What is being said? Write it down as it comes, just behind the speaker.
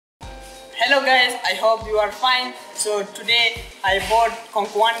Hello guys, I hope you are fine. So today I bought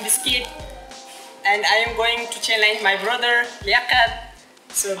KHONG biscuit and I am going to challenge my brother Liaqat.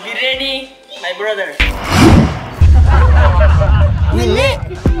 So be ready, my brother. Really?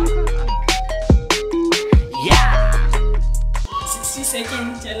 Yeah!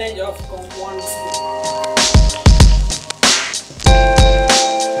 60-second challenge of KHONG biscuit.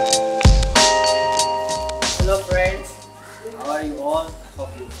 Hello friends, how are you all? I hope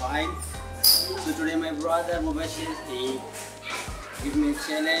you're fine. So today my brother Mubashir, he give me a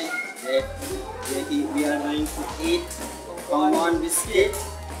challenge that we are going to eat KHONG biscuit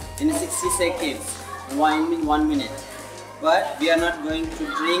in 60 seconds, 1 minute. But we are not going to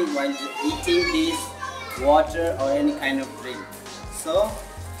drink while eating this water or any kind of drink. So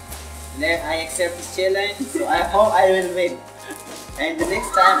I accept this challenge, so I hope I will win. And the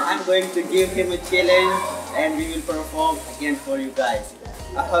next time I'm going to give him a challenge and we will perform again for you guys.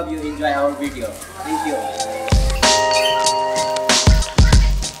 I hope you enjoy our video. Thank you.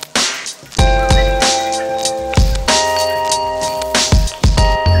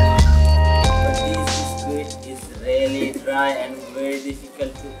 But this biscuit is really dry and very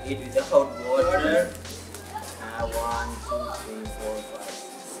difficult to eat without water. 1, 2, 3, 4, 5,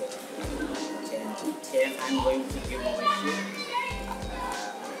 6, 7, 8, 9, 10. 10 I'm going to give away here.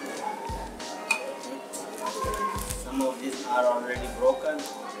 Some of these are already broken. 2, 3,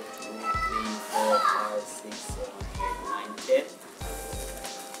 4, 5, 6, 7, 8, 9, 10.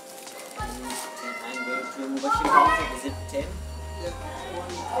 I'm going to Mubashir count it. Is it 10? Yeah. 1,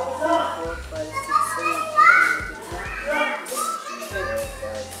 2, 3, 4, 5, 6, 7, 8, 9, 10.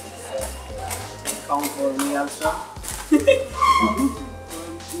 10. Count for me also. 1, 2, 3,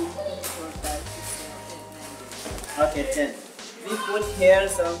 4, 5, 6, 7, 8, 9, 10. Okay, 10. We put here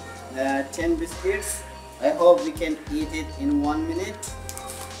some 10 biscuits. I hope we can eat it in 1 minute.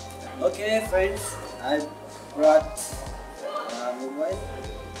 Okay friends, I brought mobile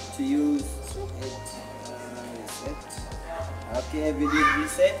to use it. Reset. Okay, we did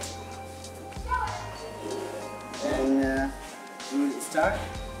reset. And we will start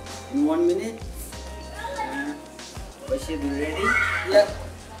in 1 minute. Bashir, you ready? Yeah.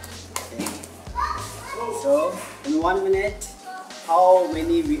 Okay. So in 1 minute, how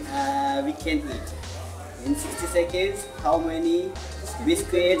many we can eat? In 60 seconds, how many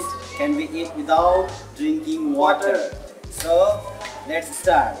biscuits can we eat without drinking water? So let's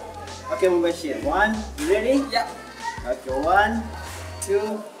start. Okay, Mubashir, 1, you ready? Yeah. Okay, 1,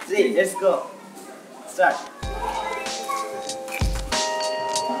 2, 3, let's go. Start.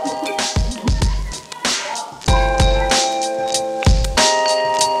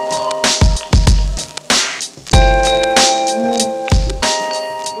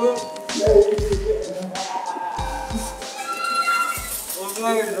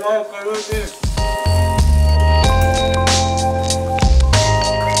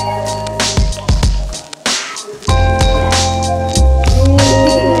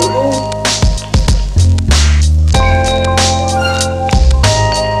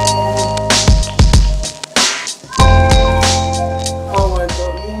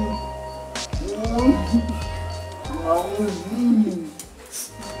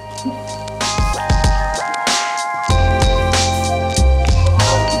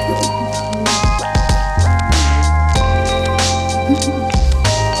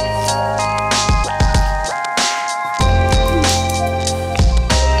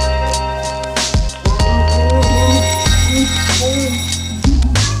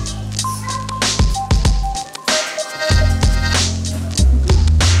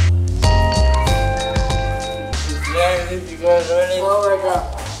 Oh my god.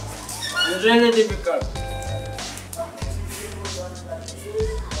 It's really difficult.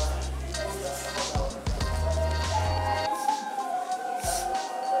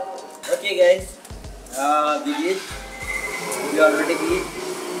 Okay guys, we already eat.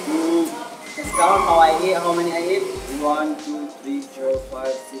 Let's count how many I eat. 1, 2, 3, 4, 5,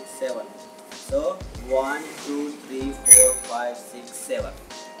 6, 7. So 1, 2, 3, 4, 5, 6, 7.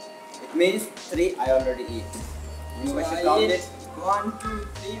 It means 3 I already eat. So I should I count eat it. 1, 2,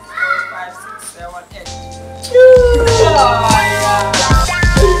 3, 4, 5, 6, 7, 8.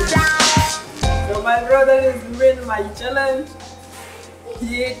 So my brother is win my challenge.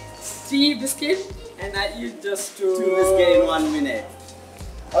 He ate 3 biscuits and I eat just 2. 2 biscuits in 1 minute.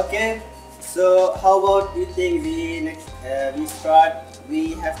 Okay, so how about eating?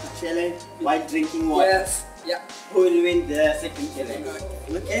 We have to challenge while drinking water. Yes. Yeah. Who will win the second challenge?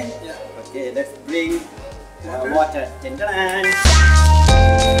 Okay? Yeah. Okay, let's bring water.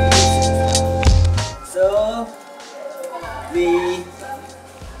 So we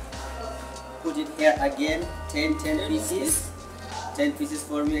put it here again. 10 pieces. 10 pieces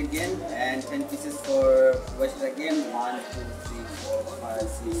for me again, and 10 pieces for Mubashir again. 1, 2, 3, 4, 5,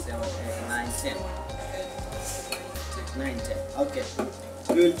 6, 7, 8, 9, 10. 9, 10. Okay.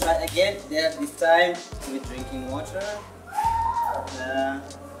 We will try again. There this time with drinking water.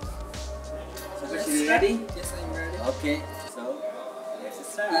 Mubashir, you ready? Yes, I'm ready. Okay. So let's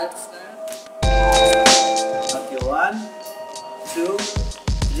start. Okay, 1, 2,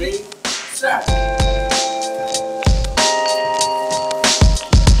 3, start.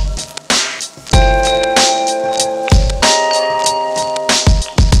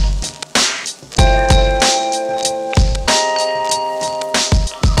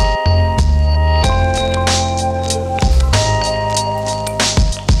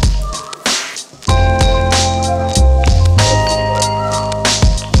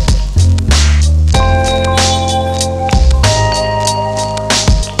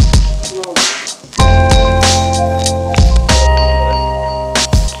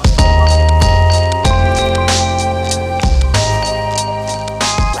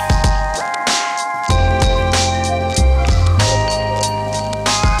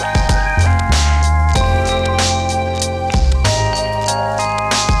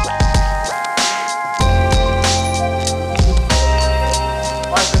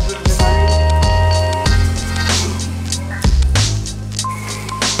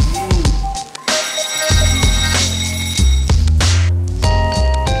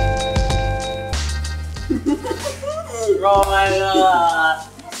 Oh my god!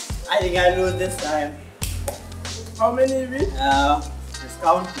 I think I lose this time. How many we? Let's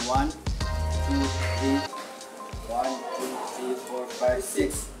count. 1, 2, 3. 1, 2, 3, 4, 5,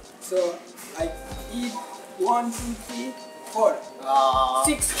 6. So I eat 1, 2, 3, 4.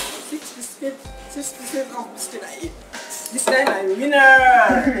 6. 6 biscuit. 6 pieces of biscuit I eat. This time I'm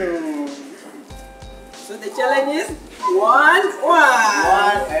winner. So the challenge is 1, 1. 1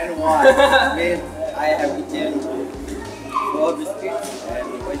 and 1. Means I have eaten 4 biscuits and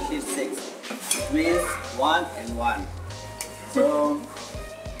Mubashir 6. It means 1 and 1. So,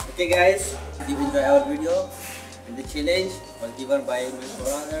 okay guys, if you enjoy our video, and the challenge was given by my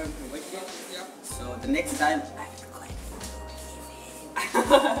brother Mubashir. Yep. So the next time I'm going to give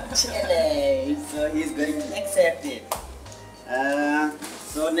him challenge. So he's going to accept it.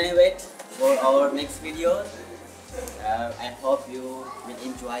 So now wait for our next video. I hope you will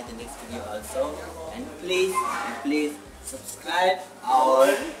enjoy the next video also, and please subscribe our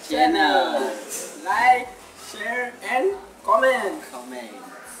channel. Like, share and comment. Comment.